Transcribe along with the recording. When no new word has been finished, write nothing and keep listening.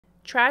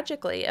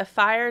Tragically, a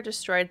fire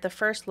destroyed the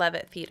first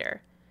Leavitt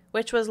Theater,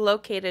 which was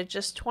located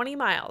just 20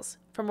 miles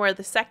from where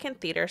the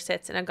second theater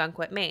sits in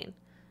Ogunquit, Maine.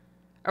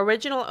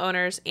 Original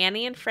owners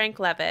Annie and Frank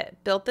Leavitt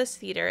built this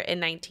theater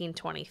in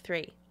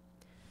 1923.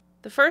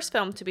 The first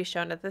film to be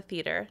shown at the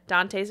theater,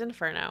 Dante's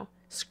Inferno,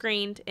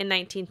 screened in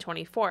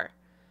 1924.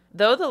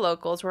 Though the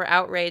locals were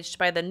outraged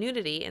by the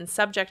nudity and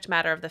subject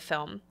matter of the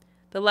film,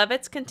 the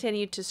Leavitts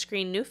continued to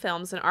screen new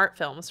films and art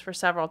films for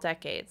several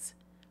decades,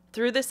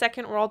 through the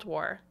Second World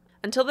War,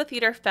 until the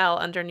theater fell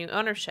under new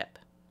ownership.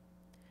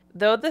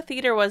 Though the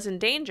theater was in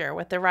danger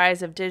with the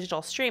rise of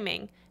digital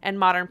streaming and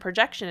modern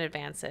projection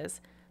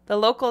advances, the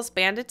locals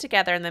banded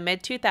together in the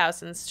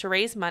mid-2000s to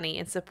raise money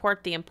and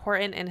support the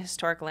important and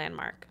historic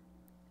landmark.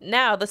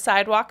 Now, the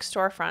sidewalk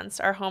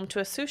storefronts are home to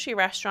a sushi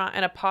restaurant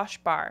and a posh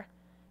bar.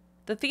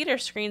 The theater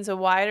screens a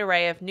wide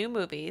array of new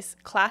movies,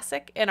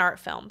 classic and art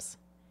films.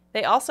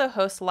 They also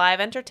host live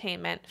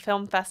entertainment,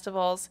 film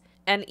festivals,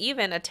 and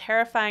even a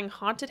terrifying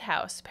haunted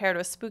house paired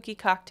with spooky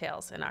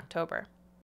cocktails in October.